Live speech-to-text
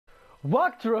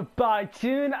Welcome to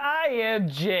Robotoon. I am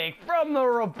Jake from the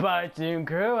Robotoon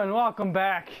crew, and welcome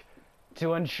back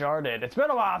to Uncharted. It's been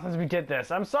a while since we did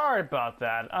this. I'm sorry about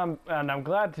that. And I'm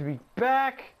glad to be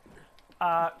back.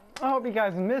 I hope you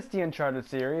guys missed the Uncharted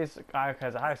series,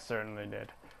 because I certainly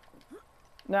did.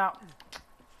 Now,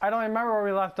 I don't remember where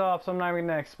we left off, so I'm not even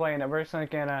gonna explain it. We're just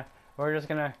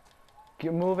gonna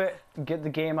move it, get the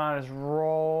game on its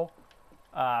roll.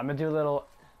 I'm gonna do a little.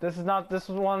 This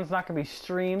one's not gonna be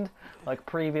streamed like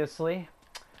previously.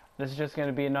 This is just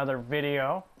gonna be another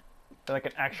video, like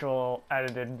an actual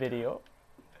edited video.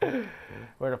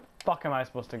 Where the fuck am I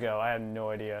supposed to go? I have no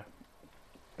idea.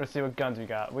 Let's see what guns we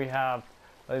got. We have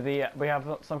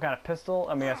some kind of pistol,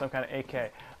 and we have some kind of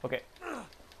AK. Okay.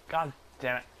 God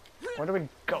damn it. Where do we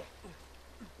go?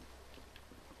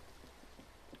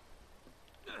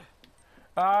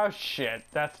 Oh shit,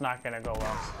 that's not gonna go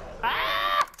well.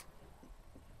 Ah!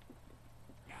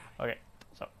 Okay,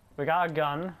 so we got a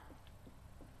gun.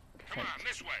 Come on,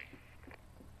 this way.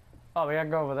 Oh, we gotta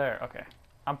go over there. Okay,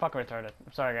 I'm fucking retarded.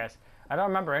 I'm sorry, guys. I don't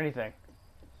remember anything.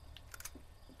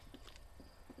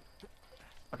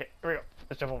 Okay, here we go.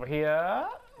 Let's jump over here.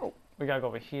 Oh, we gotta go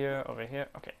over here, over here.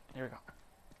 Okay, here we go.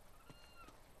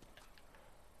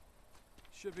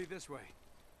 Should be this way.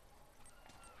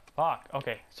 Fuck.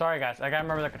 Okay, sorry, guys. I gotta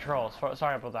remember the controls.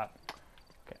 Sorry about that.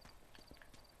 Okay.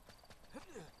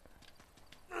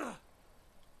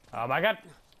 Oh my god.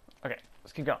 Okay,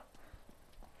 let's keep going.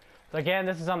 So again,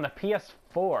 this is on the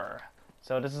PS4.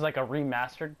 So this is like a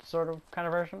remastered sort of kind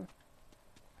of version.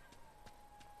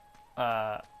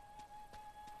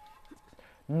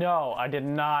 No, I did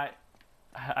not.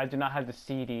 I do not have the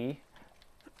CD.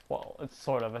 Well, it's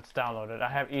downloaded. I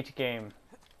have each game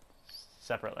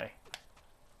separately.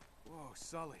 Whoa,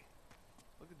 Sully.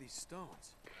 Look at these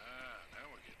stones. Now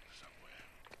we're getting somewhere.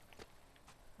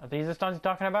 Are these the stones you're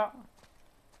talking about?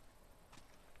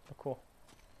 Oh, cool.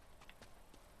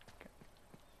 Okay.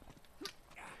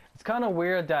 It's kind of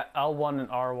weird that L1 and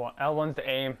R1. L1's the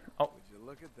aim. Oh. Would you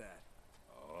look at that?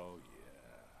 Oh,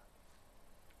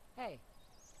 yeah. Hey.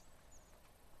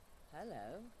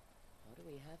 Hello. What do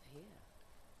we have here?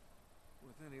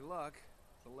 With any luck,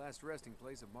 the last resting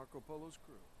place of Marco Polo's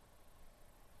crew.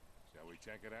 Shall we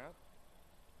check it out?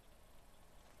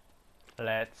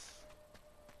 Let's.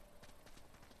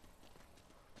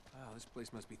 Wow, this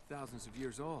place must be thousands of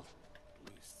years old.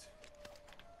 At least.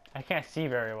 I can't see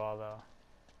very well though.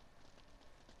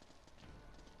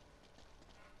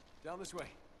 Down this way.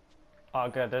 Oh,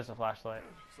 good. There's a flashlight.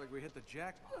 Looks like we hit the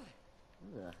jackpot. Ugh,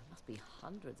 there must be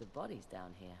hundreds of bodies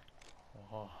down here.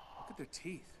 Oh. Look at their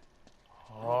teeth.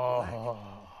 Oh.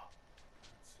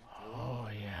 Oh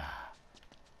yeah.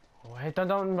 Wait! Don't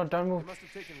They move. must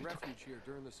have taken refuge here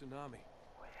during the tsunami.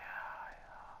 Oh,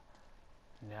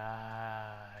 yeah.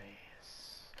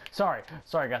 Nice. Sorry,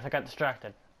 guys. I got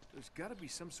distracted. There's got to be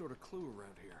some sort of clue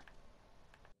around here.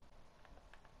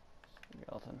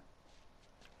 Skeleton.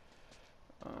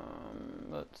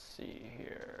 Let's see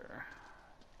here.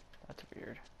 That's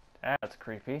weird. That's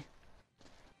creepy.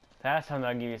 That's something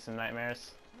that'll give you some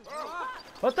nightmares.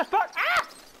 What the fuck? Ah!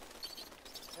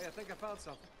 Hey, I think I found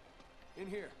something. In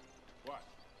here. What?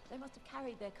 They must have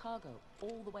carried their cargo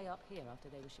all the way up here after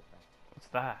they were shipwrecked. What's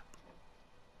that?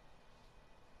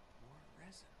 More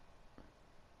resin.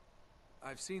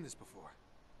 I've seen this before.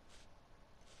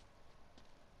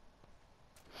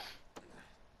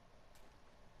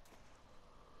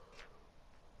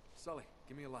 Sully,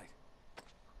 give me a light.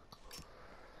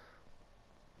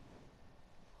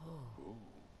 Oh.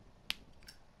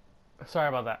 Sorry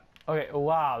about that. Okay,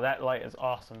 wow, that light is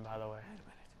awesome, by the way. Wait a minute.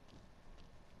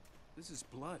 This is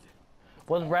blood.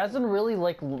 Was resin really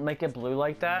like make it blue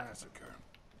like that? Massacre.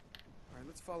 All right,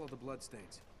 let's follow the blood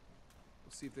stains.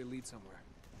 We'll see if they lead somewhere.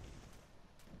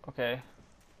 Okay.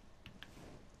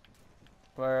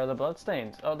 Where are the blood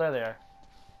stains? Oh, there they are.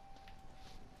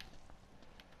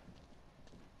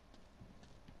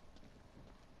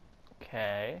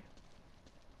 Okay.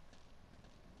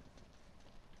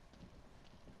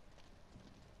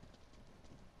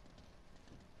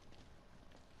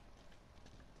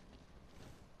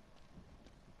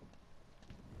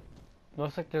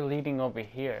 Looks like they're leading over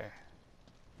here.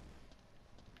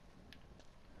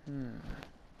 Okay.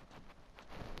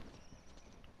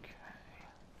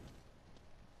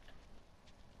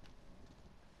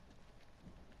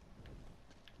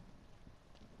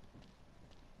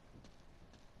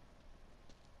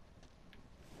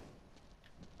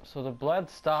 So the blood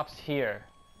stops here.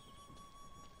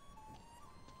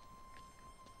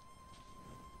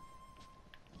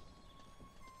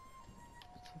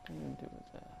 Something to do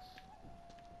with this.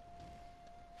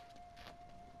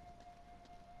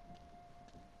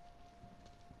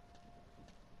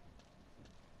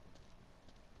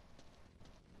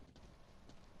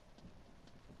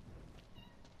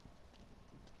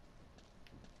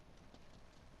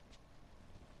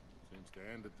 to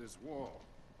end at this wall.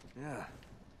 Yeah,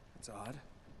 that's odd.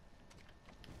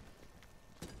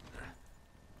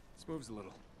 This moves a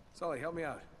little. Sully, help me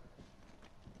out.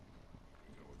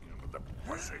 Go again with the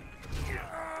pussy. I think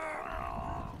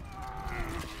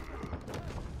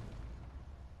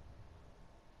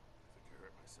I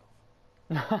hurt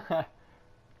myself.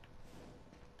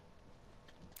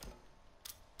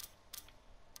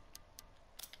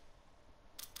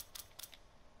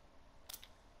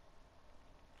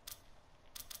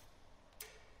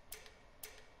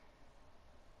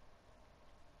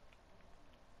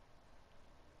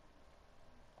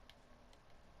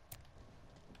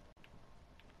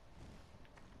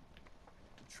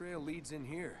 The trail leads in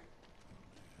here.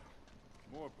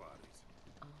 More bodies.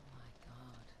 Oh my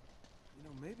god. You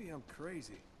know, maybe I'm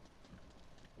crazy,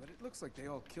 but it looks like they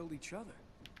all killed each other.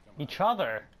 Come on. Each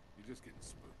other. You're just getting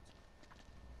spooked.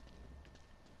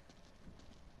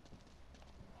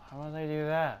 How would they do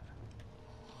that?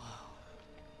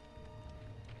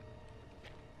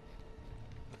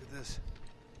 Look at this.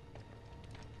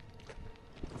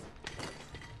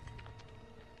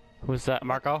 Who's that,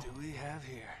 Marco? What do we have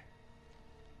here?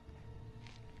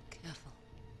 Careful.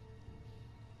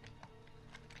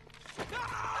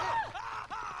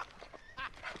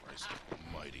 Christ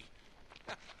almighty.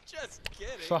 Just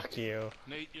kidding. Fuck you.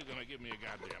 Nate, you're gonna give me a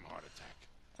goddamn heart attack.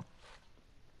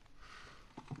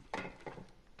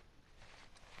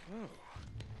 Oh.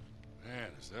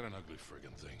 Man, is that an ugly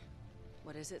friggin' thing?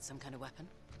 What is it? Some kind of weapon?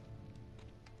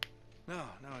 No,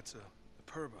 it's a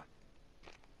purba.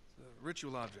 It's a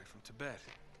ritual object from Tibet.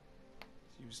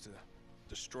 It's used to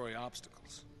destroy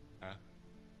obstacles. Huh?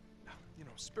 You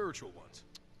know, spiritual ones.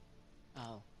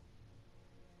 Oh.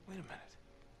 Wait a minute.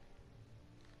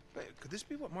 Wait, could this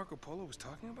be what Marco Polo was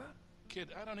talking about?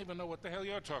 Kid, I don't even know what the hell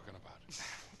you're talking about.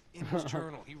 In his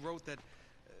journal, he wrote that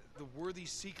the worthy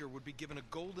seeker would be given a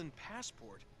golden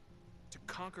passport to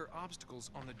conquer obstacles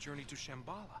on the journey to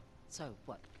Shambhala. So,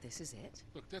 what, this is it?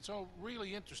 Look, that's all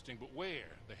really interesting, but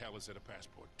where the hell is it a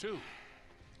passport to?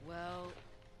 Well,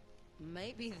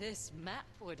 maybe this map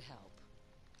would help.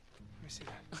 Let me see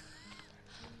that.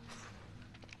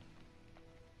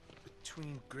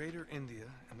 Between Greater India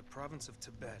and the province of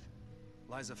Tibet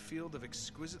lies a field of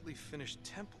exquisitely finished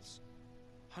temples.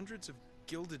 Hundreds of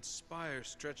gilded spires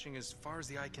stretching as far as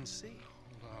the eye can see.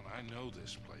 Hold on, I know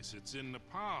this place. It's in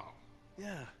Nepal.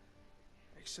 Yeah,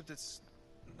 except it's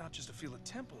not just a field of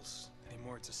temples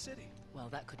anymore, it's a city. Well,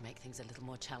 that could make things a little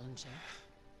more challenging.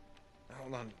 Now,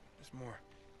 hold on, there's more.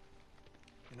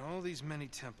 In all these many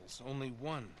temples, only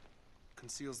one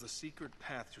conceals the secret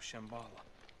path to Shambhala.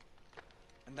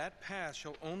 And that path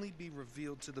shall only be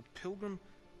revealed to the pilgrim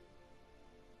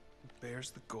who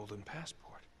bears the golden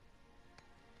passport.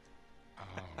 Oh,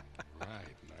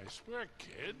 right. Nice work,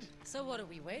 kid. So what are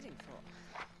we waiting for?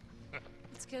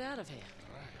 Let's get out of here.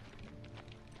 All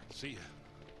right. See ya.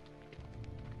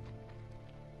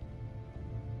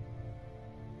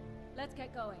 Let's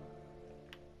get going.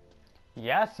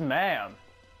 Yes, ma'am.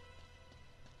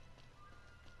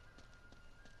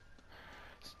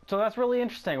 So that's really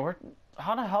interesting.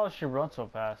 How the hell does she run so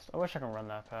fast? I wish I could run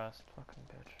that fast. Fucking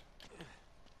bitch.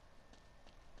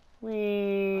 I'm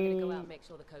gonna go Wee. out and make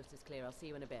sure the coast is clear. I'll see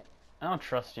you in a bit. I don't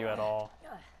trust you at all.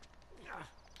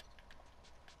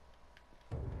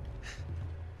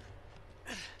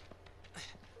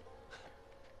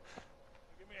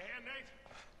 Give me a hand, Nate.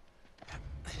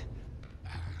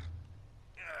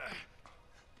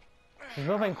 She's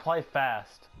moving quite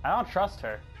fast. I don't trust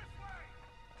her.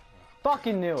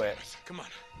 Fucking knew it. Come on.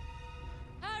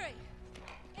 Harry!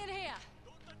 In here!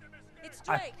 It's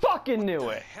I Drake! fucking knew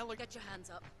it. Hell, Get your hands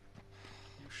up.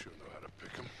 You sure know how to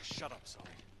pick 'em. shut up, Sully.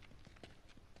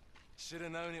 Should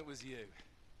have known it was you.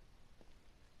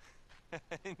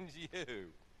 And you,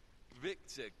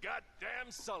 Victor goddamn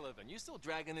Sullivan, you still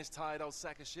dragging this tired old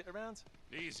sack of shit around?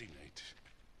 Easy, Nate.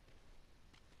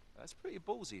 That's pretty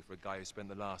ballsy for a guy who spent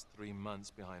the last 3 months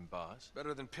behind bars.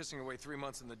 Better than pissing away 3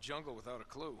 months in the jungle without a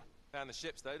clue. Found the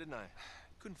ships though, didn't I?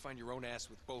 Couldn't find your own ass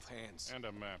with both hands. And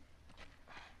a map.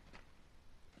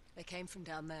 They came from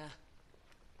down there.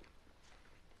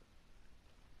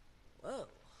 Whoa.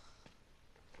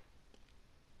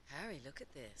 Harry, look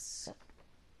at this.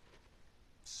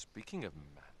 Speaking of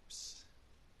maps,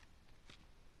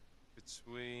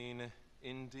 between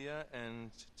India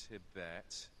and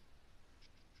Tibet,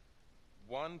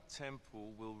 one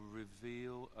temple will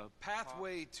reveal a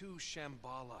Pathway to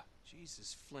Shambhala.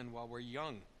 Jesus, Flynn, while we're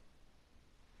young.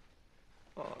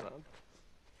 Oh, no.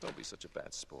 Don't be such a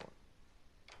bad sport.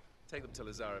 Take them to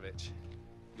Lazarevich.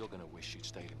 You're gonna wish you'd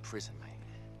stayed in prison, mate.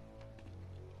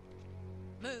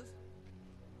 Move.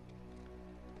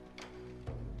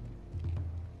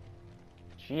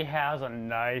 She has a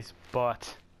nice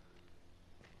butt.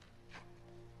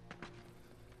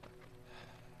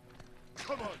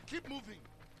 Come on, keep moving.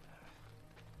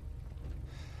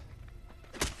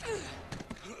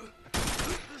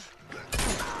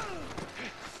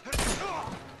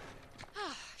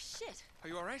 Ah, shit. Are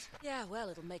you all right? Yeah, well,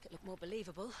 it'll make it look more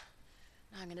believable.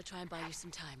 Now I'm gonna try and buy you some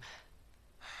time.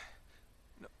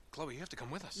 No, Chloe, you have to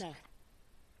come with us. No.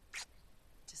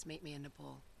 Just meet me in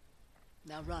Nepal.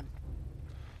 Now run.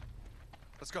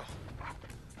 Let's go.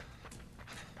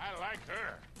 I like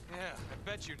her. Yeah, I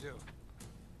bet you do.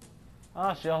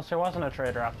 Oh, she also wasn't a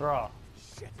traitor after all.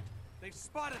 Shit! They've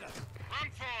spotted us!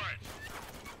 Run for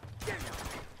it!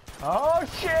 Oh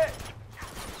shit!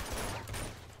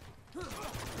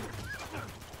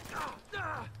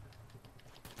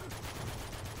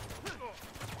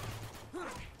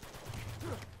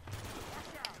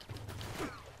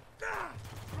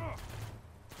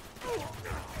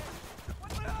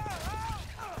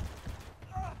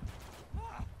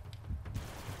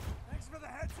 Thanks for the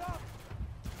heads up!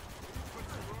 Put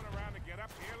some room around to get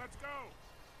up here. Let's go.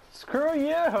 Screw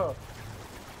you!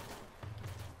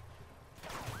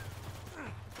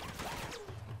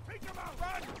 Take him out.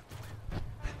 Run.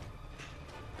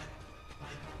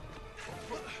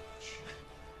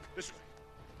 This way.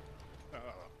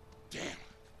 Oh, damn.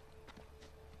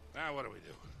 Now what do?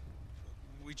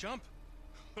 We jump?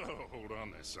 Oh, hold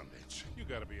on there, Sundance. You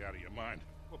gotta be out of your mind.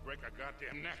 We'll break our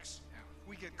goddamn necks. If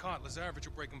we get caught, Lazarevich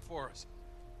will break them for us.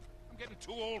 I'm getting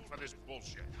too old for this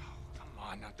bullshit. Come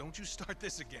on, now don't you start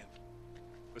this again.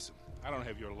 Listen, I don't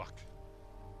have your luck.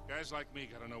 Guys like me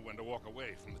gotta know when to walk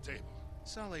away from the table.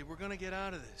 Sully, we're gonna get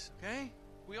out of this, okay?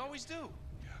 We always do.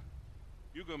 Yeah.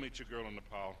 You go meet your girl in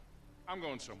Nepal. I'm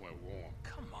going somewhere warm.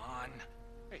 Come on.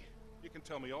 Hey, you can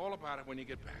tell me all about it when you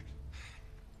get back.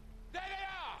 There they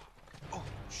are! Oh,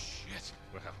 shit.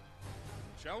 Well,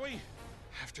 shall we?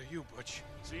 After you, Butch.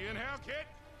 See you in hell, kid!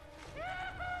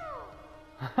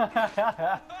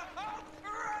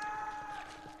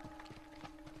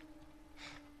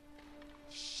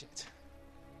 Shit.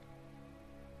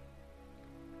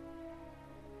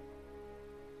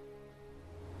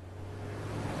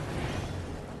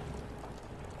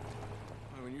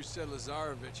 When you said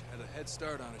Lazarevich had a head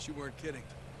start on us, you weren't kidding.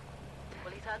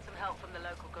 Well, he's had some help from the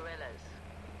local guerrillas.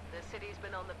 The city's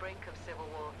been on the brink of civil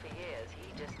war for years. He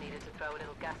just needed to throw a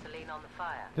little gasoline on the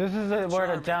fire. This is where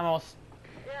the demo.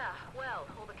 Yeah, well,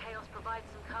 all the chaos provides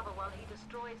some cover while he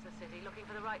destroys the city looking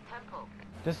for the right temple.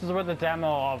 This is where the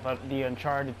demo of the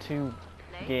Uncharted 2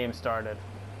 Nate? game started.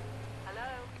 Hello?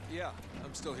 Yeah,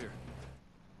 I'm still here.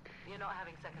 You're not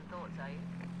having second thoughts, are you?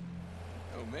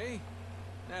 Oh, me?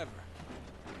 Never.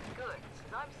 Good,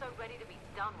 because I'm so ready to be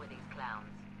done with these clowns.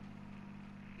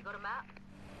 You got a map?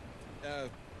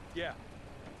 Yeah.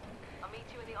 I'll meet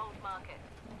you in the old market.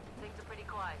 Things are pretty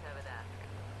quiet over there.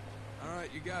 All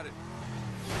right, you got it.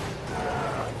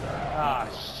 Ah,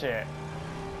 shit.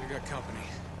 I got company.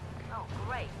 Oh,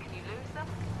 great. Can you lose them?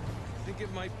 I think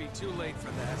it might be too late for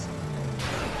that.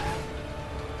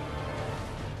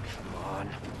 Come on.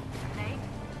 Nate,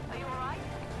 are you alright?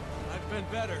 I've been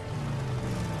better.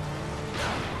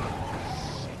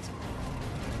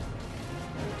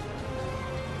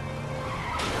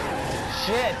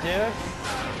 Shit, dude.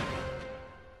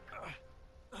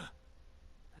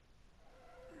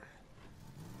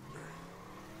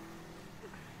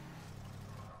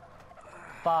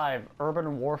 Five,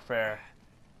 urban warfare.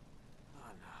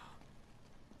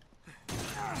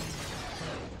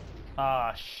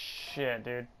 Ah, shit,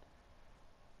 dude.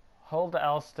 Hold the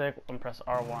L stick and press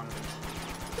R1.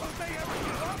 Don't they ever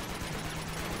give up?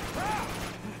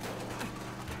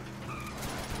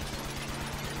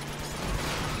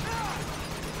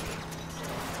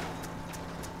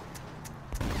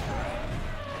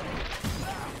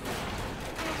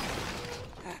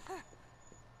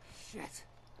 Shit.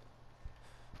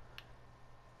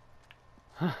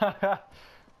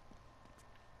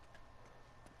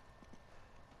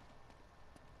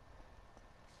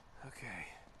 Okay.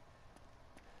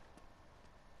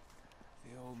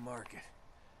 The old market.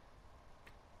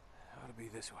 Ought to be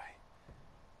this way.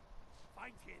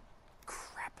 Find him.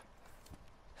 Crap.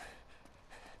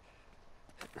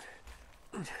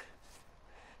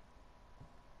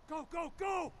 Go, go,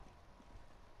 go!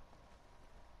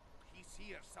 He's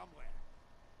here somewhere.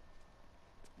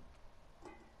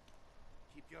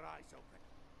 Keep your eyes open.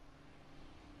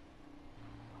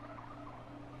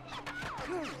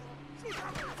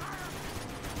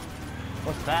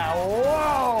 What's that?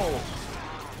 Whoa!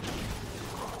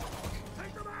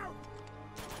 Take them out!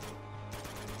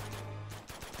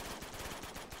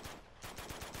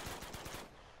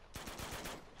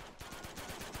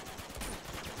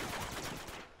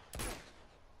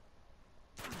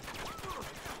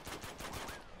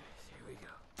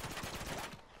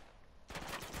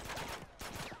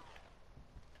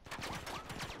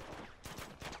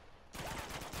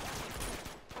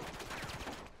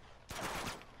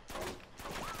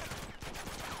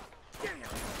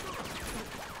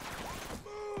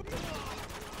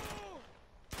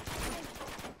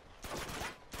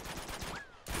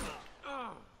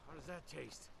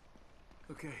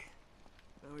 Okay.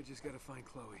 Now we just gotta find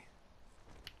Chloe.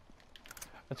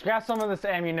 Let's grab some of this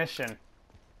ammunition.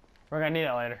 We're gonna need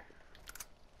it later.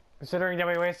 Considering that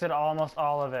we wasted almost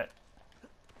all of it.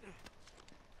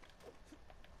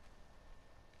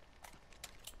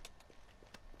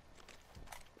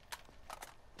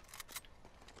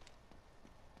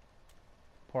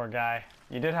 Poor guy.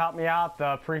 You did help me out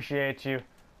though, appreciate you.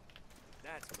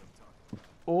 That's what I'm talking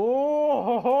about.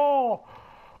 Oh,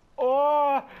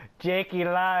 oh, Jakey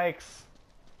likes.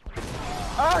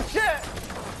 Oh shit!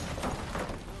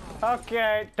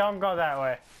 Okay, don't go that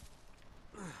way.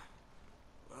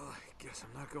 Well, I guess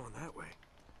I'm not going that way.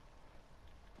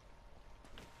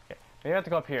 Okay, you have to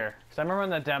go up here. Because I remember in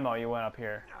the demo you went up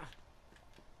here.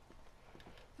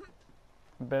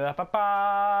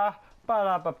 Ba-da-ba-ba,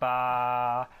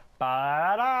 ba-da-ba-ba,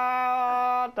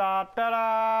 ba-da-da,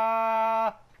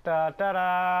 da-da-da,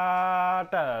 da-da-da,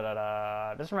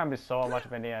 da-da-da. This reminds me so much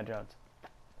of Indiana Jones.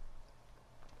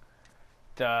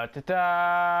 Da da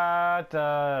da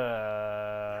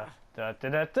da da da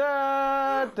da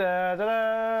da da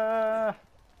da.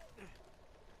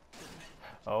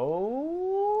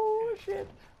 Oh shit!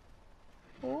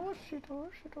 Oh shit! Oh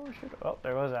shit! Oh shit! Oh,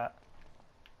 there goes that.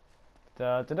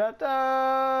 Da da da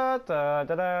da da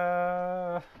da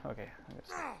da. Okay,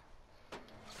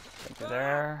 take it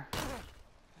there,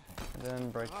 and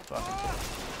then break the fucking.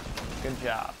 Good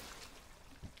job.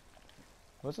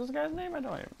 What's this guy's name? I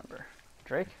don't even remember.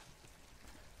 Drake?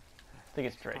 I think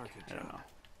it's Drake. I don't know.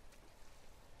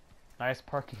 Nice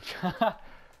parking job.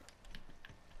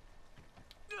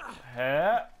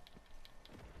 Hey.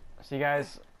 See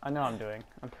guys, I know what I'm doing.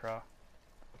 I'm pro.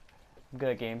 I'm good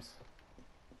at games.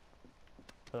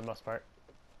 For the most part.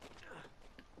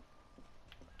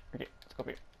 Okay, let's go over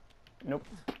here. Nope.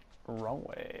 Wrong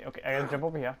way. Okay, I gotta jump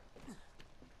over here.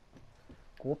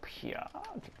 Go up here. Jump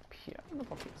up here.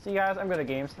 Jump up here. See guys, I'm good at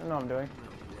games. I know what I'm doing.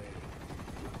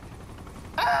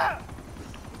 Ah!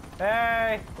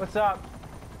 Hey, what's up?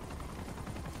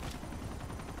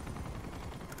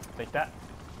 Take that.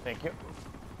 Thank you.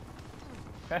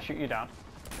 Can I shoot you down?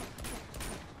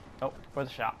 Oh, for the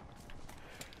shot.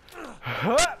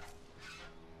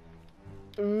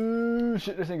 Ooh,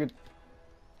 shit, this ain't good.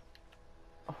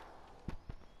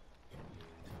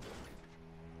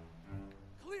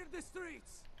 Clear the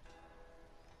streets.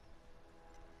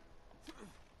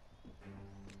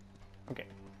 Okay.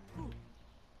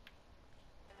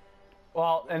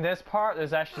 Well, in this part,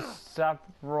 there's actually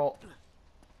several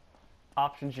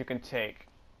options you can take.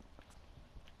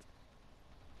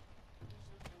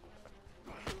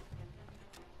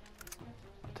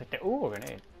 I'll take that. Ooh, a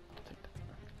grenade. I'll take that.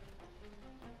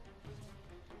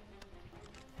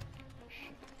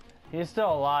 Shit. He's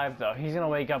still alive, though. He's gonna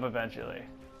wake up eventually.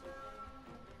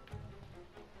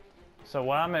 So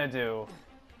what I'm gonna do,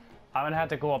 I'm gonna have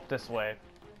to go up this way.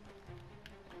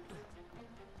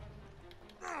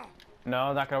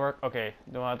 No, not gonna work. Okay,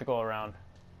 don't have to go around.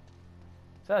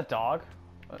 Is that a dog?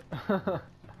 I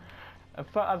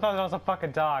thought that was a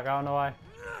fucking dog. I don't know why.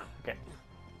 Okay.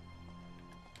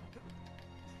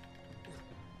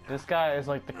 This guy is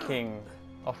like the king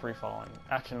of free falling.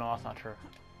 Actually, no, that's not true.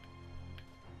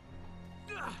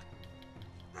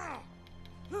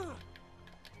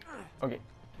 Okay,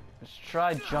 let's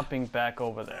try jumping back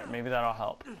over there. Maybe that'll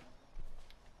help.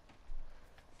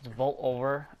 Let's vault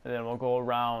over, and then we'll go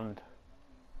around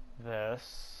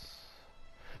this.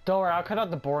 Don't worry, I'll cut out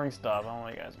the boring stuff. I don't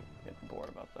want you guys getting bored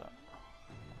about that.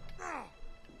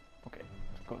 Okay,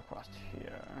 let's go across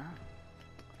here.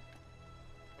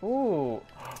 Ooh!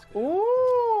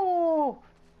 Ooh!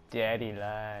 Daddy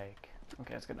like.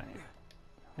 Okay, let's get down here.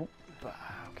 Oop,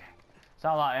 okay. It's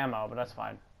not a lot of ammo, but that's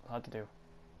fine. I'll have to do.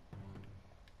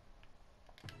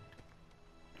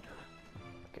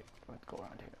 Okay, let's go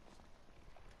around here.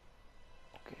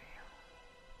 Okay.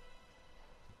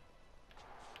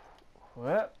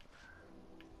 What?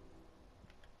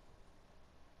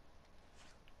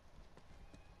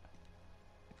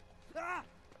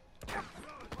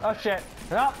 Oh shit.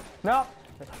 No, no.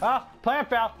 Ah, plan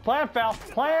fail, plan fail,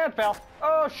 plan fail.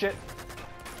 Oh shit.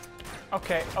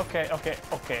 Okay, okay, okay,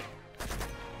 okay.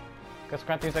 Guess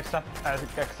grant these I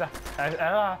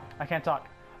can't talk.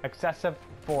 Excessive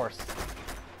force.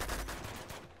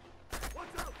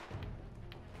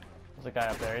 There's a guy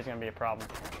up there, he's gonna be a problem.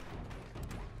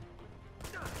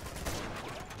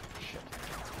 Shit.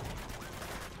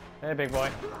 Hey big boy,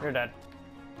 you're dead.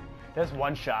 There's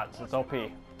one shot, so it's OP.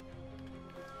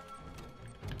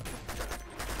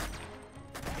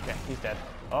 Okay, he's dead.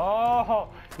 Oh,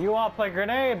 you want to play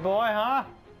grenade, boy, huh?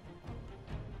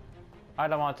 I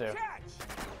don't want to.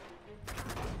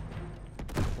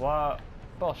 What?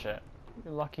 Bullshit.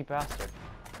 You lucky bastard.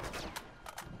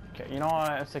 Okay, you know what?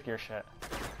 I'm sick of your shit.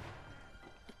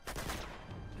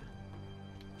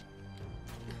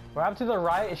 What happened to the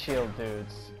riot shield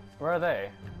dudes? Where are they?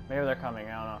 Maybe they're coming,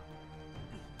 I don't know.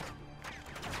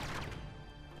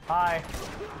 Hi!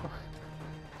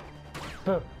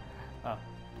 Boo! Oh.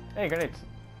 Hey, grenades!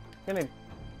 Grenade!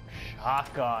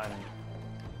 Shotgun!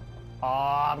 Oh,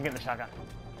 I'm getting the shotgun.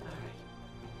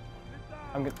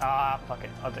 I'm good. Ah, fuck it.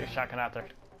 I'll take a shotgun after.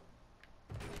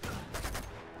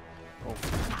 Oh.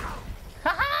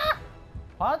 Haha!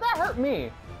 Why did that hurt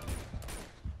me?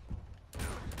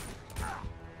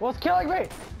 What's killing me?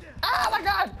 Oh my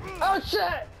god! Oh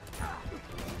shit!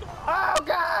 Oh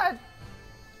god!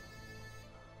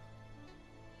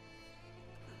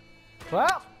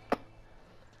 Well,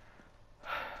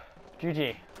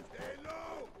 GG.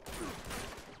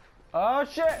 Oh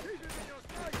shit!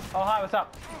 Oh hi, what's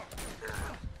up?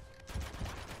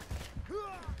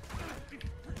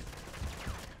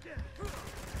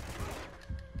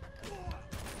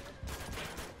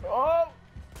 Oh!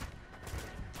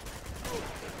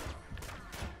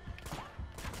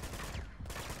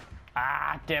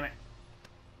 Ah, damn it.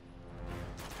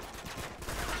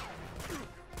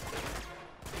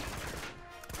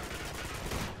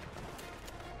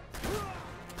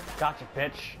 Gotcha,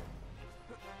 bitch.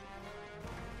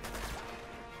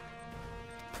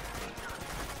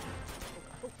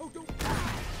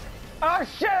 Oh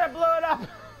shit, I blew it up!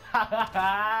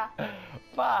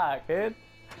 Fuck, dude.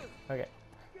 Okay,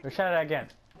 let's try that again.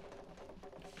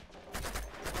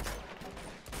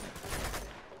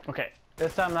 Okay,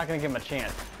 this time I'm not gonna give him a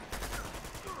chance.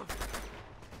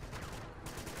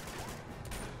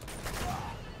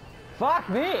 Fuck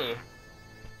me!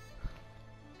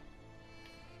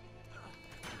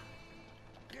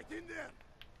 Get in there!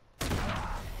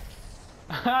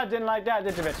 I didn't like that,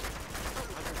 did you, bitch?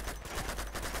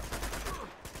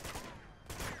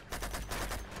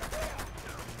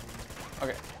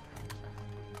 Okay.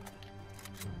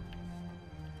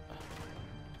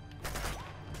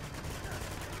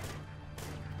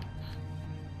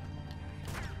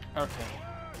 Okay.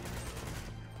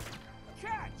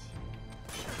 Catch!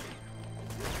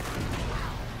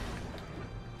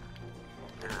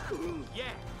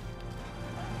 Yeah.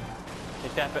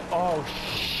 Take that bit. Oh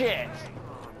shit!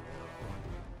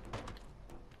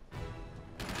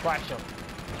 Flash him.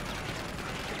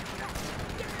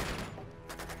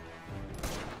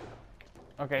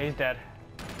 Okay, he's dead.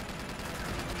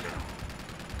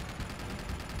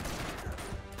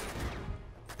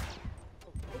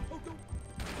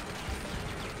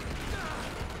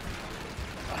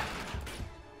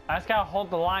 I just gotta hold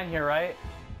the line here, right?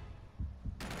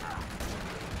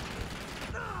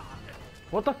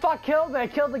 What the fuck killed me? I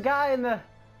killed the guy in the...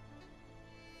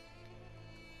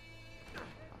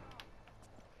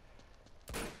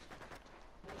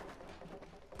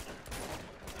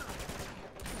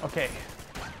 Okay.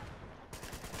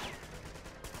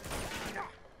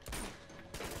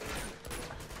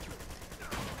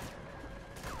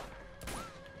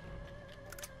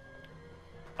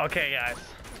 Okay, guys.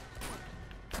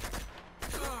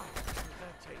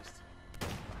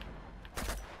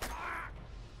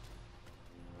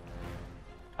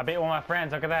 I beat one of my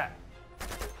friends, look at that.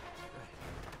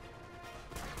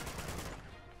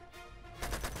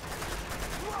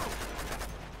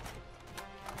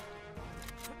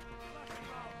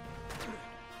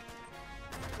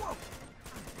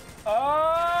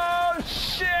 Oh,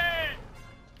 shit!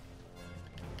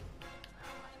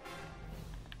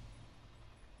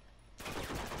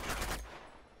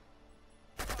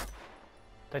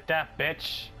 Take that,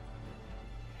 bitch.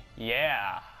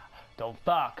 Yeah. Don't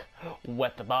fuck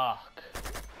with the buck.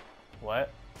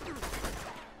 What?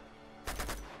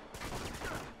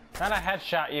 Trying to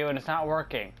headshot you and it's not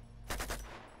working.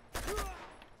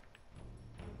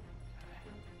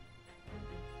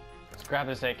 Let's grab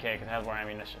this AK because it has more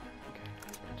ammunition. Okay,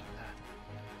 let's do that.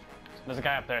 There's a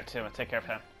guy up there too. I'm gonna take care of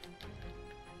him.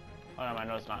 Oh no,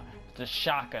 no, it's not. There's a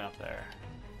shotgun up there.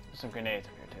 There's some grenades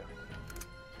up here too.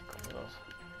 Go for those.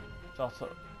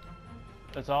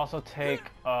 Let's also take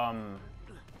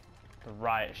the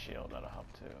riot shield. That'll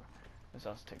help too. Let's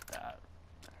also take that.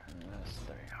 And this.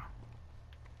 There you go.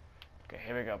 Okay,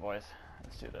 here we go, boys.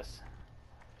 Let's do this.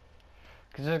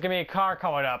 Cause there's gonna be a car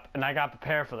coming up, and I got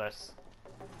prepared for this.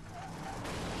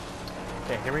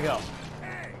 Okay, here we go.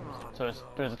 So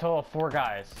there's a total of 4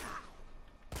 guys.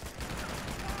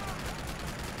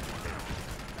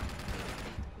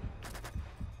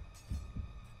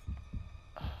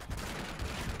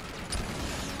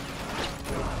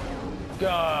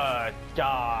 Good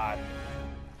God.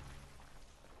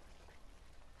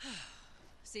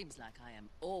 Seems like I am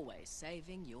always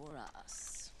saving your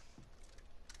ass.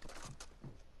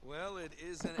 Well, it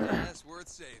is an ass worth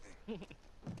saving.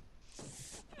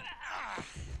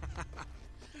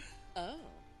 Oh.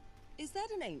 Is that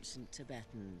an ancient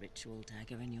Tibetan ritual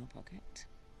dagger in your pocket?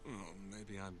 Oh,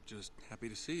 maybe I'm just happy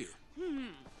to see you.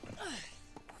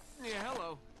 Yeah,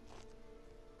 hello.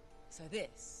 So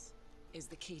this is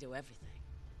the key to everything.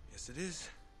 Yes, it is.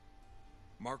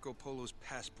 Marco Polo's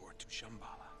passport to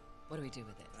Shambhala. What do we do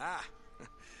with it? Ah!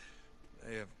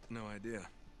 I have no idea.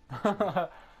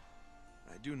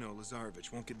 I do know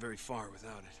Lazarevich won't get very far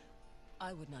without it.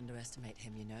 I wouldn't underestimate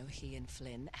him, you know. He and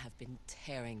Flynn have been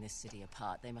tearing this city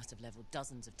apart. They must have leveled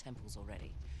dozens of temples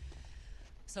already.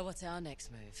 So what's our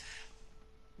next move?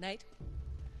 Nate?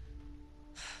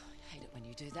 I hate it when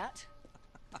you do that.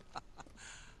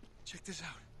 Check this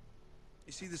out.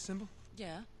 You see this symbol?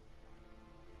 Yeah.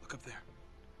 Look up there.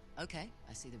 Okay,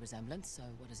 I see the resemblance, so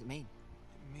what does it mean?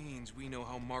 It means we know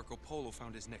how Marco Polo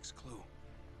found his next clue.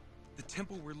 The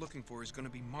temple we're looking for is going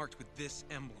to be marked with this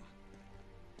emblem.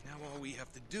 Now all we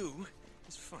have to do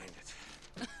is find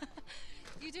it.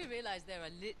 You do realize there are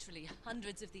literally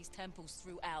hundreds of these temples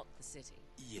throughout the city?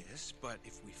 Yes, but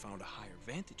if we found a higher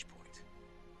vantage point...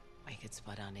 We could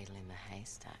spot our needle in the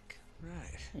haystack.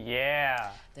 Right.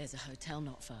 Yeah. There's a hotel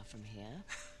not far from here.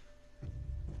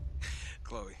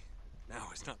 Chloe, now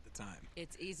is not the time.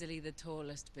 It's easily the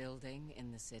tallest building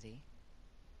in the city.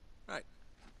 Right.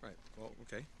 Right. Well,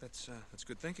 okay. That's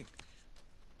good thinking.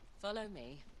 Follow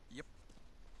me. Yep.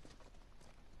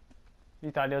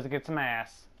 You thought he was gonna get some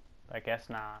ass. I guess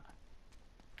not.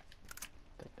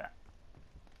 Take that.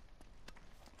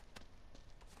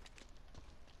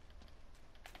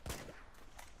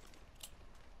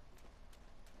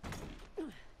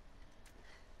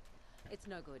 It's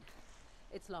no good.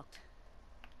 It's locked.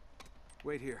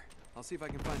 Wait here. I'll see if I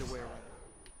can find a way around.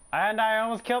 And I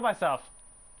almost killed myself.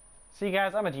 See,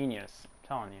 guys, I'm a genius. I'm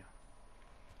telling you.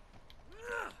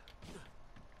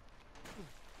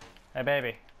 Hey,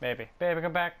 baby, baby, baby,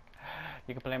 come back.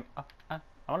 You can blame. I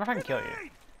wonder if I can kill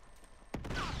you.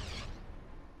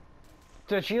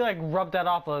 Dude, she like rubbed that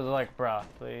off. I was like, bruh,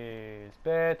 please,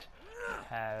 bitch.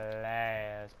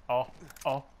 Hello.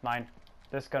 Oh, mine.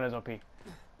 This gun is OP.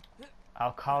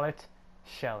 I'll call it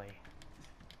Shelly.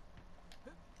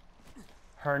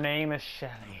 Her name is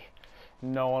Shelly.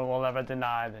 No one will ever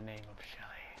deny the name of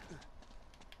Shelly.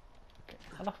 Okay,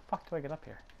 how the fuck do I get up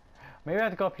here? Maybe I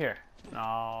have to go up here.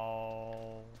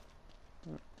 No.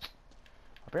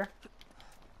 Up here?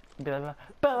 Yeah, it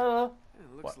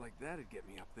looks What? like that'd get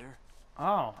me up there.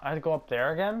 Oh, I had to go up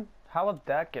there again? How would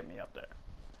that get me up there?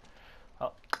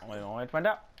 Oh, only one way to find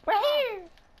out. Woohoo!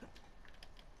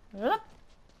 Yep.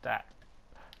 That.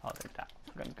 I'll take that.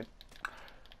 Gun's good.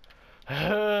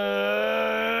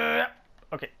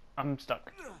 Okay, I'm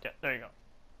stuck. Yeah, there you go.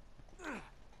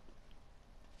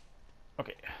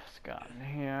 Okay, let's go in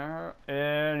here.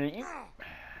 And there we go.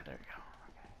 Okay,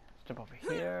 let's jump over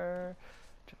here.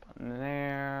 Jump on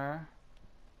there.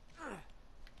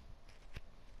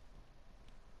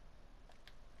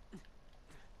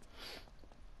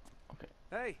 Okay.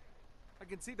 Hey, I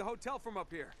can see the hotel from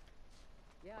up here.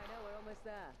 Yeah, I know, we're almost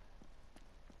there.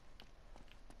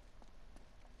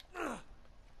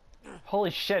 Holy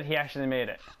shit, he actually made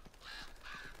it.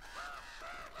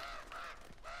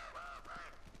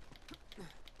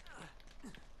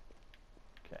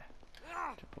 Okay.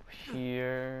 Jump over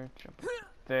here. Jump over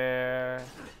there.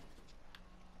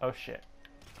 Oh shit.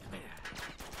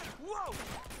 Whoa!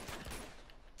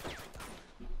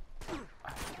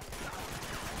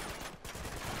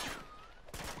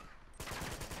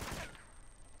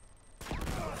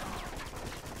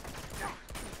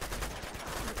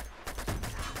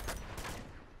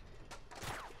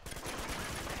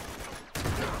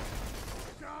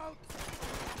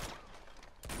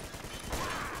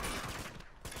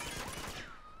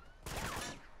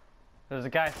 There's a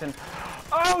guy sitting.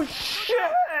 Oh shit!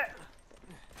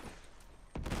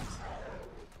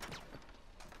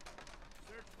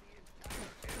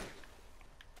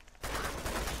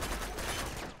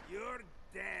 You're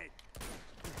dead.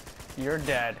 You're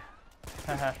dead.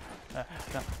 No,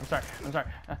 I'm sorry. I'm sorry.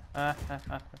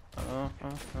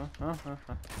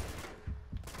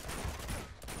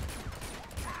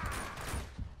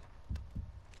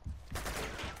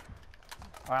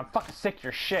 Oh, I'm fucking sick of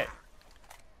your shit.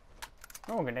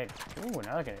 Oh, grenade. Ooh,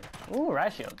 another grenade. Ooh,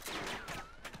 riot shield.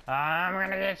 I'm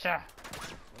gonna get ya.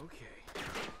 Okay.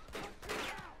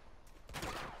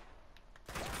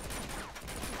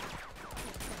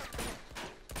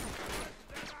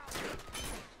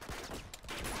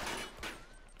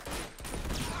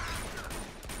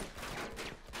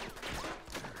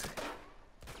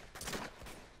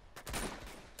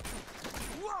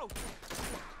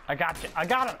 I got you. I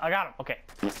got him. I got him. Okay.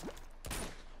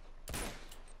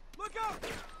 Look out!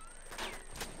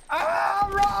 Ah,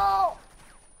 roll!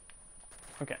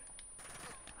 Okay.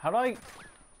 How do I...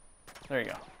 There you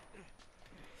go.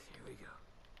 Here we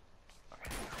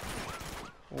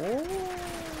go. Ooh.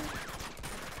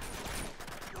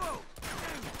 Whoa!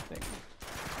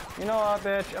 You know what,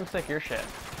 bitch? I'm sick of your shit.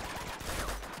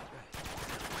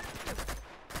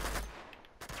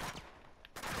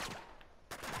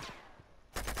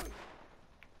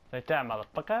 Like that,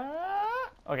 motherfucker.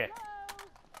 Okay.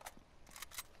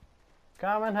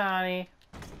 Coming, honey.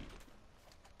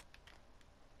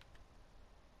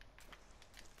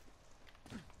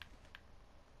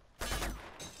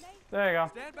 There you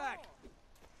go. Stand back!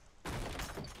 Oh.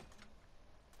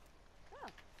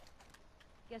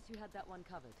 Guess you had that one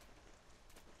covered.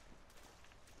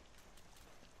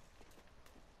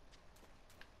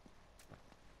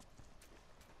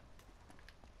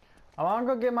 I want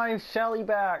to go get my Shelly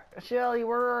back. Shelly,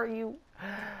 where are you?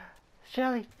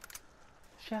 Shelly.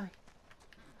 Shelly.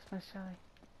 Where's my Shelly?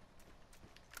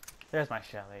 There's my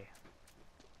Shelly.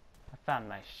 I found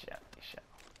my Shelly.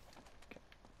 Okay.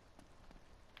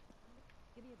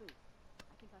 Give me a boot. I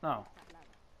think I No. found that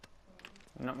ladder.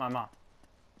 Not my mom.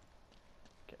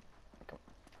 Okay. Come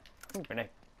on. Ooh, grenade.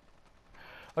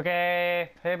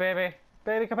 Okay. Hey, baby.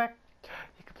 Baby, come back.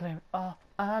 You can blame it all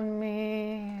on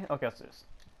me. Okay, let's do this.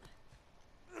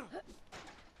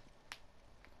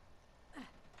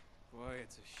 Boy,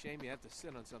 it's a shame you have to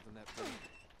sit on something that big.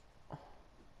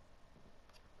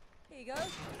 Here you go.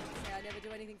 Say I never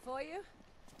do anything for you.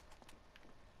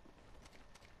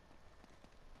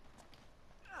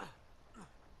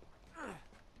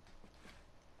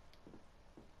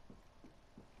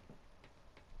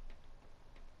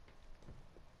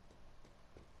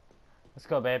 Let's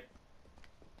go, babe.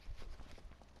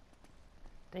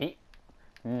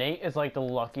 Nate is like the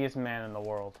luckiest man in the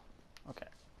world. Okay.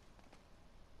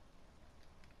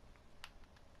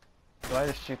 Do I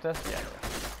just shoot this? Yeah.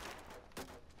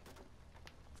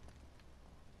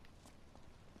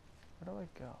 Where do I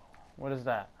go? What is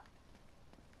that?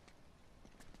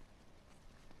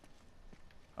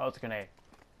 Oh, it's a grenade.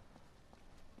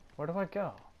 Where do I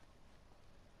go?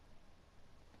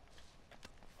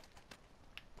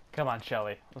 Come on,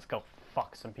 Shelly. Let's go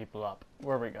fuck some people up.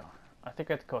 Where we go? I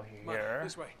think I have to go Come here. on,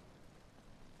 this way.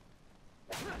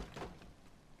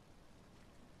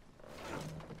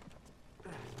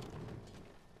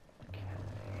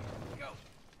 Go.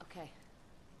 Okay.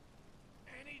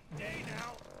 Any day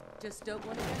now. Just don't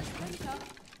want to get a splinter.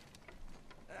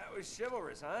 That was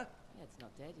chivalrous, huh? Yeah, it's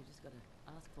not dead. You just gotta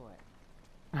ask for it.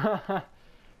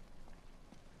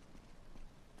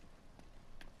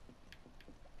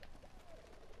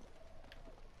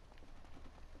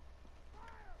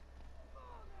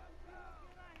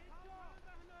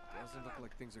 Doesn't look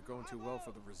like things are going too well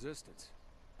for the resistance.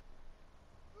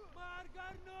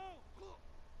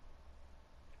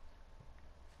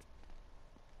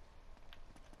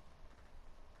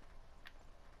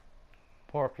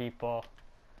 Poor people.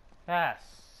 That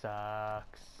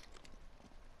sucks.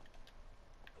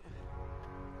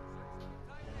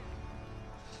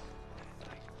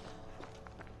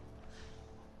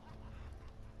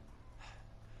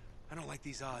 I don't like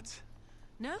these odds.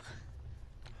 No?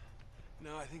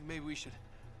 No, I think maybe we should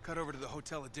cut over to the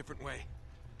hotel a different way.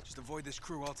 Just avoid this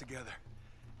crew altogether.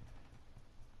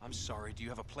 I'm sorry, do you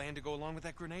have a plan to go along with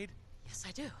that grenade? Yes,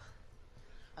 I do.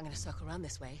 I'm gonna circle around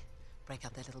this way, break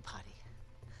up their little party.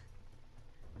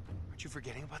 Aren't you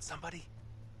forgetting about somebody?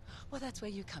 Well, that's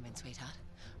where you come in, sweetheart.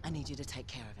 I need you to take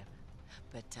care of him.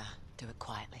 But, do it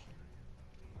quietly.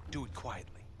 Do it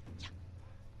quietly. Yeah.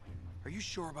 Are you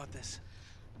sure about this?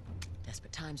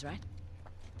 Desperate times, right?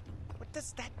 What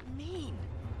does that mean?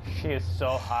 She is so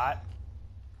hot.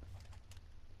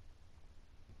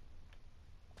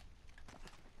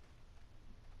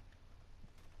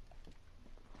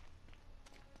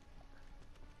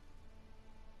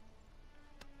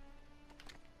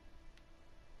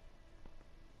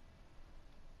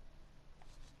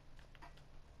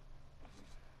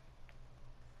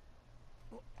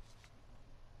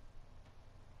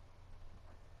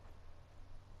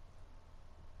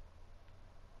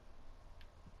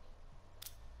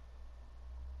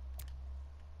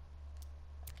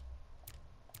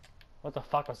 What the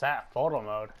fuck was that? Photo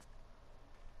mode.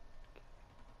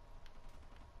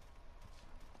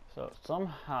 So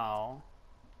somehow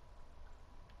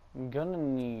I'm gonna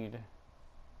need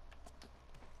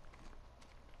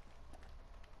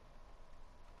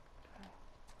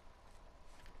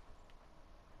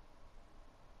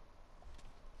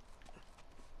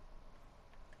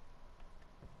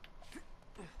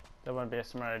that wouldn't be a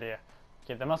smart idea.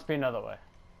 Okay, there must be another way.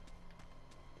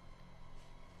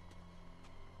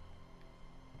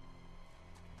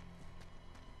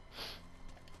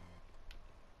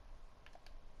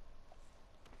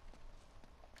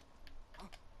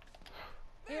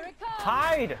 Here it comes!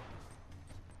 Hide!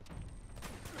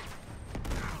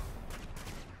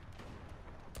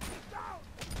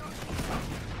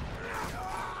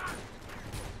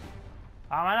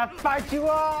 I'm gonna fight you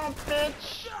up,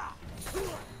 bitch!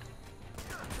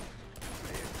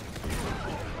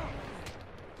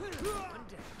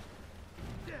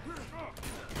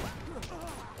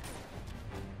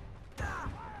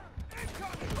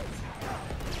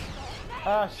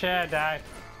 Oh shit, I died.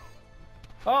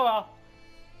 Oh well.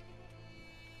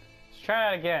 Let's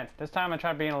try that again. This time I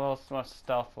try being a little more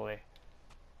stealthily.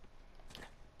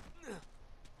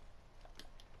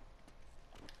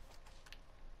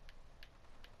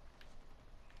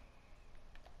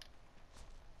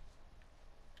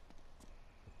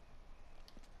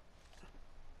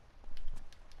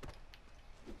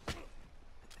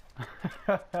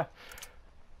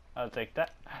 I'll take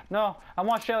that. No, I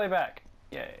want Shelly back.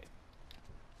 Yay.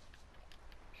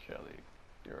 Shelly,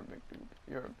 you're a big dude.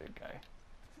 You're a big guy.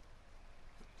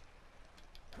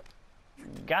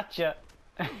 Gotcha.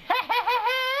 Okay.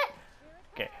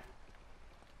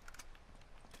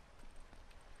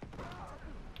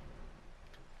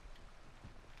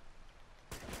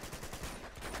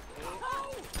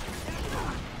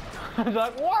 I was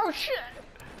like, whoa, shit!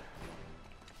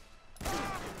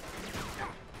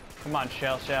 Come on,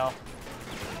 Shell.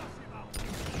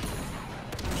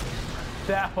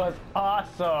 That was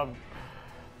awesome.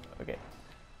 Okay.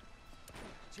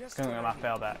 I'm gonna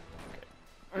fail that.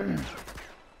 Okay.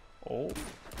 Oh.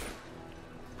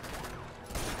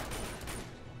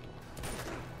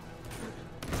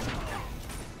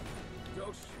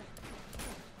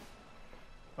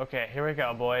 Okay, here we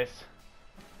go, boys.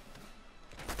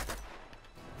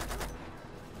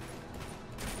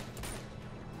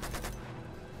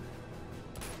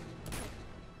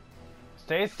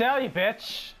 Stay still, you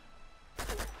bitch!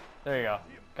 There you go.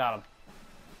 Got him.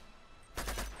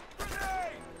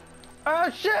 Oh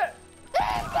shit!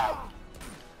 Yeah,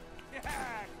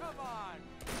 come on.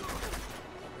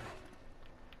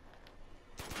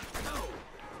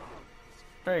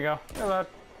 There you go. Reload.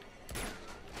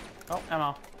 Oh,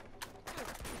 ammo.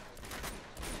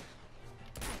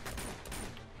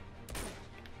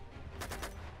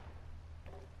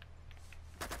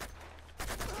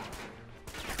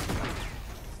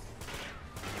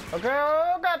 Okay,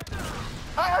 oh god!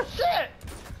 Oh shit!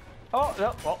 Oh,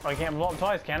 no, oh, I can't blow up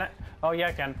twice, can it? Oh yeah,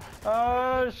 I can.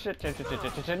 Oh shit, shit.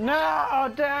 No,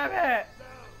 damn it!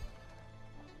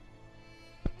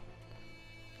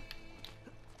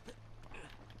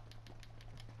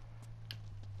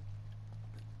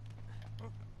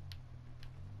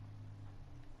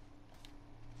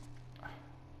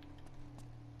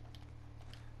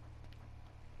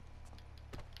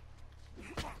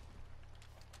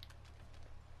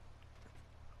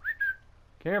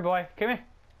 Come here, boy. Come here.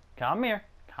 Come here.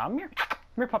 Come here. Come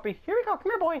here, puppy. Here we go.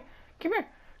 Come here, boy. Come here.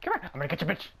 Come here. I'm gonna get you,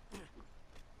 bitch.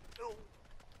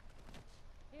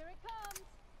 Here it comes!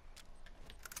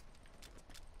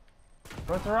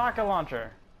 Where's the rocket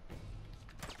launcher?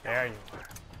 There you are.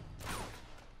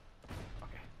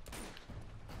 Okay.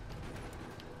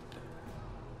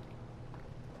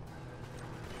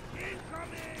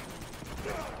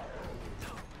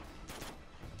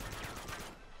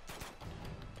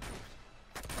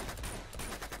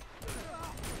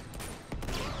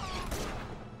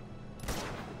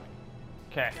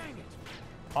 Okay.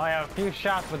 I have a few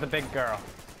shots with the big girl.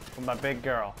 With my big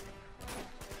girl.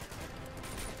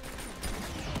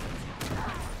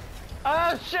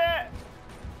 Oh shit!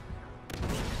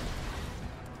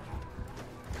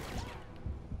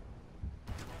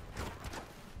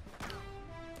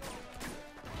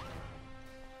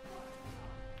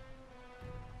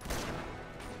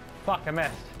 Fuck, I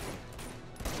missed.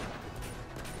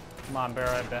 Come on, bear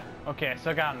right there. Okay,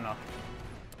 so got enough.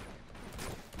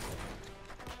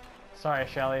 Sorry,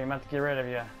 Shelly, I meant to get rid of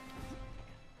you.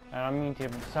 I don't mean to,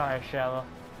 but sorry, Shell.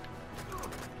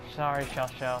 Sorry,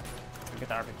 Shell. Get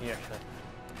the RPG, actually.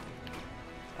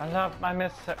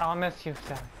 I'll miss you,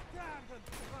 Sally.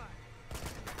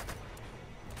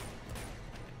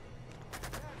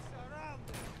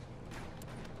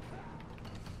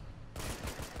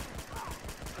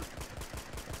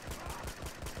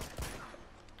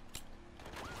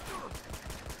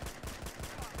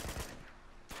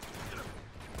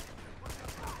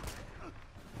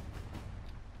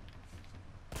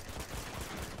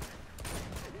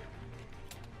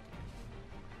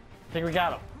 I think we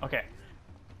got him. Okay.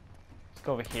 Let's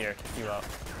go over here, kick you up.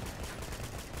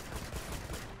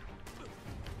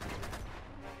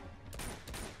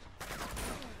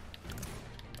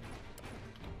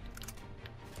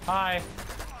 Hi.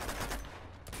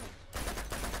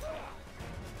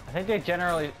 I think they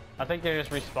just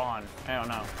respawn. I don't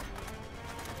know.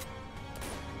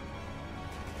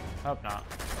 Hope not.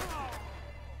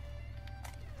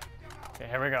 Okay,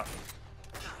 here we go.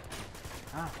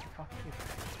 Ah, fuck you.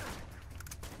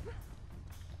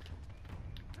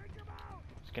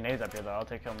 There's grenades up here though, I'll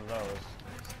take some of those.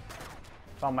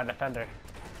 Found my defender.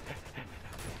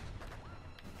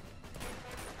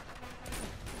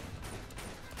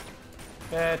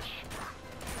 Bitch.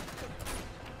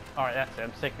 Alright, that's it.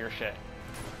 I'm sick of your shit.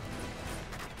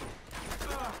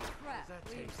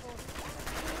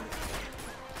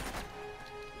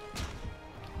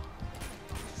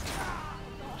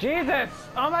 Jesus!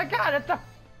 Oh my god, it's a...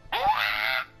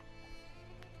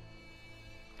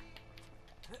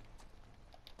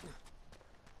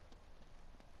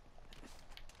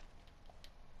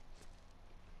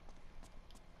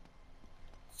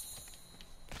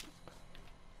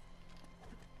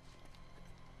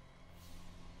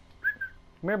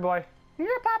 Come here, boy.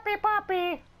 Here, puppy,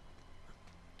 puppy.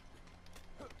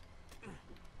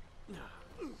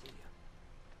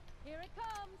 Here it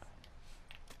comes.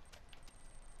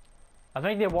 I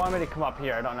think they want me to come up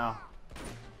here. I don't know.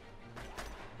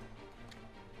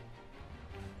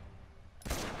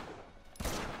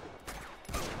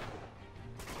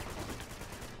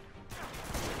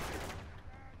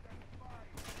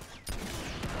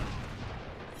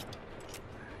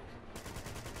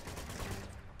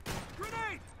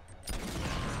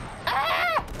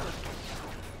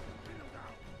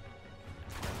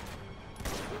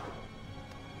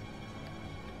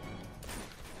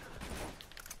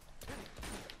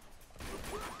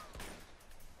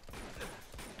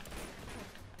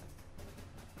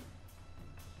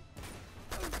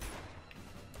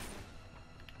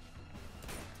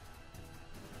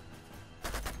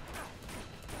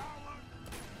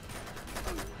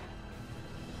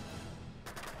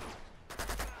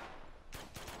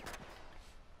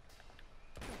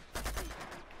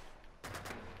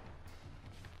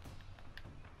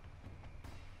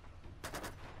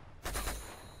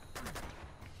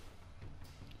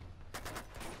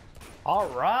 All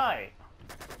right.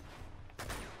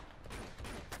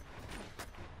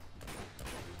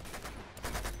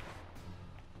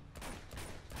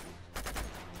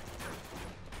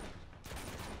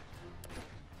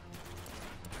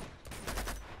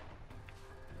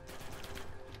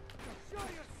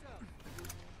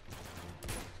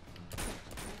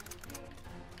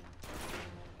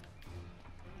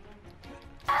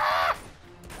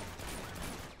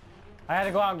 I had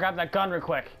to go out and grab that gun real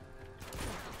quick.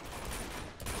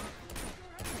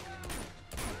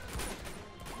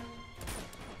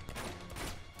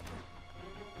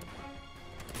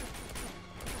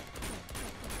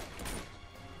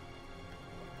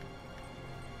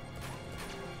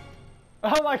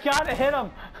 Oh my god, it hit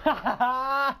him!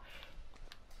 Oh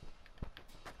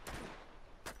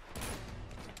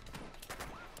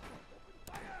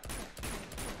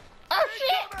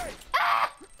shit!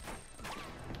 Ah!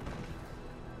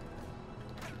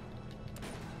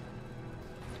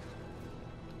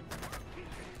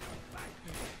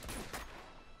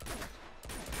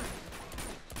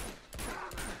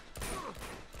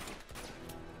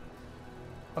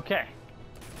 Okay.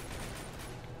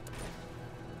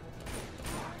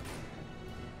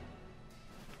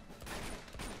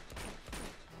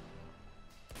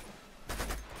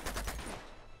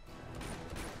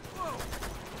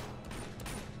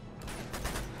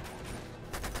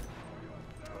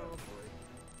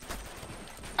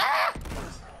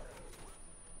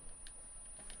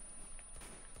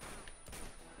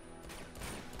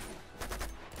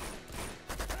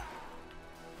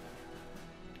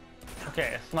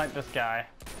 Okay, snipe this guy.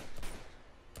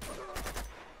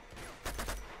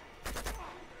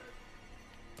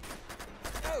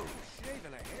 Oh,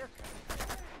 shaving a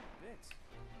haircut. Bits.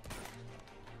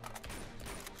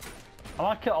 I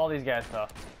want to kill all these guys though.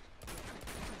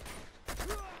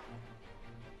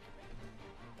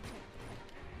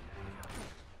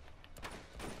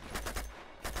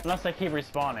 Unless they keep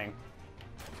respawning.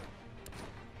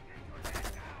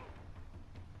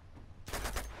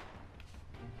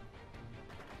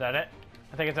 Is that it?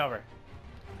 I think it's over.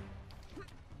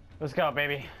 Let's go,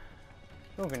 baby.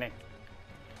 Ooh, grenade.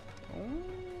 Ooh.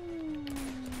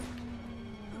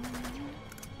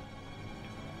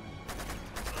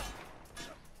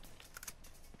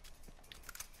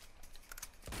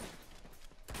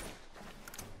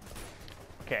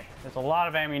 Okay, there's a lot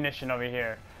of ammunition over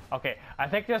here. Okay, I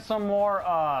think there's some more,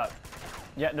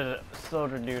 yeah, there's a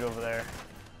soldier dude over there.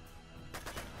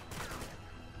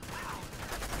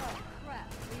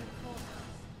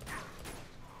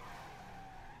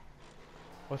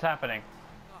 What's happening?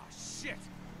 Oh, shit!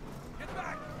 Get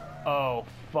back! Oh,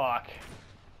 fuck.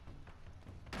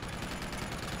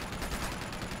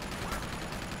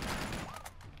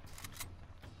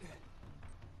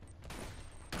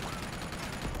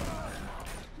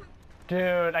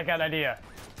 Dude, I got an idea.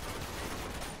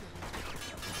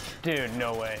 Dude,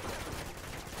 no way.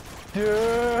 Dude!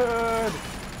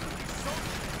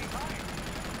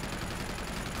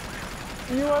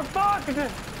 You are fucked!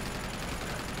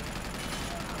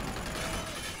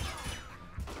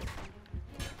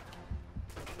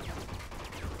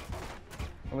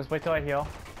 Let's wait till I heal.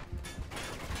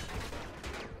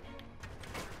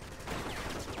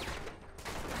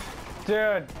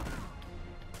 Dude!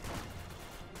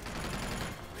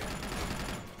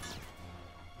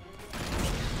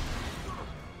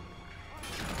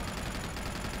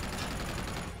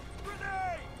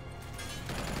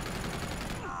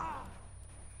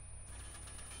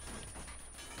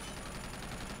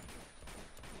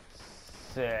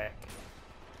 Sick.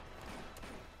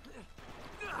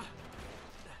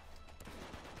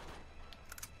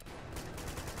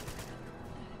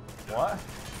 What?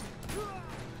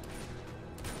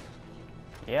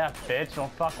 Yeah, bitch,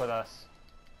 don't fuck with us.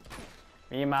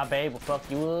 Me and my babe will fuck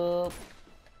you up.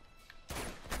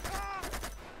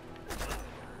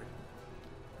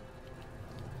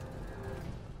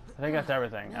 I think that's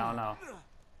everything. I don't know.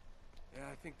 Yeah,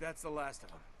 I think that's the last of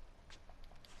them.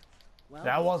 Well,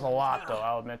 That was a lot, though.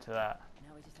 I'll admit to that.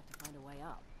 now we just have to find a way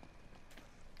up.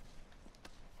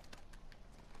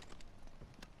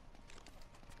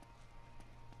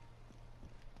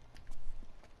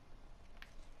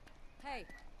 Hey,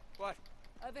 What?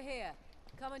 over here.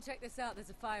 Come and check this out. There's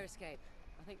a fire escape.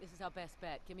 I think this is our best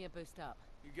bet. Give me a boost up.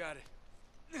 You got it.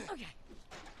 Okay.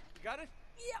 You got it?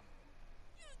 Yep.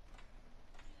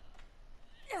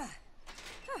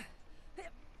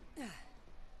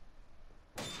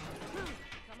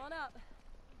 Come on up.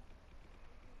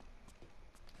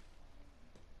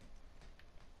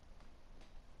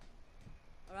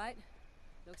 All right.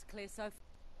 Looks clear so far.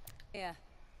 Yeah.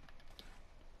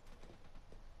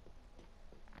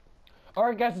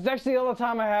 Alright guys, it's actually all the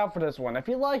time I have for this one. If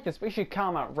you like this, make sure you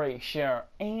comment, rate, share,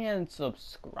 and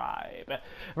subscribe.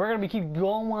 We're gonna keep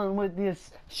going with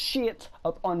this shit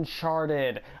of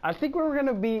Uncharted. I think we're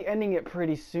gonna be ending it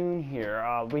pretty soon here.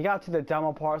 We got to the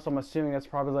demo part, so I'm assuming that's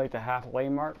probably like the halfway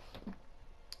mark.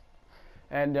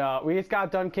 And we just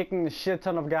got done kicking the shit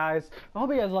ton of guys. I hope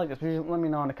you guys like this. Please let me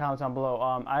know in the comments down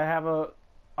below. I have a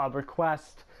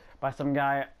request by some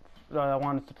guy that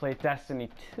wanted to play Destiny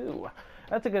 2.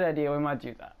 That's a good idea, we might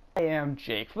do that. I am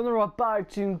Jake from the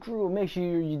Robotoon crew. Make sure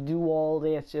you do all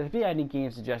this. If you have any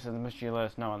game suggestions, make sure you let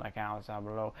us know in the comments down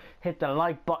below. Hit the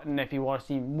like button if you want to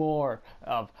see more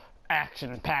of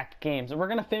action-packed games. And we're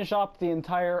going to finish off the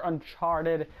entire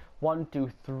Uncharted 1,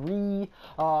 2, 3.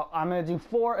 I'm going to do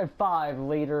 4 and 5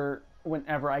 later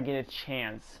whenever I get a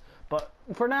chance. But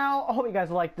for now, I hope you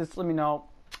guys like this. Let me know.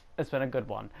 It's been a good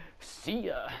one. See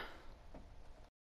ya.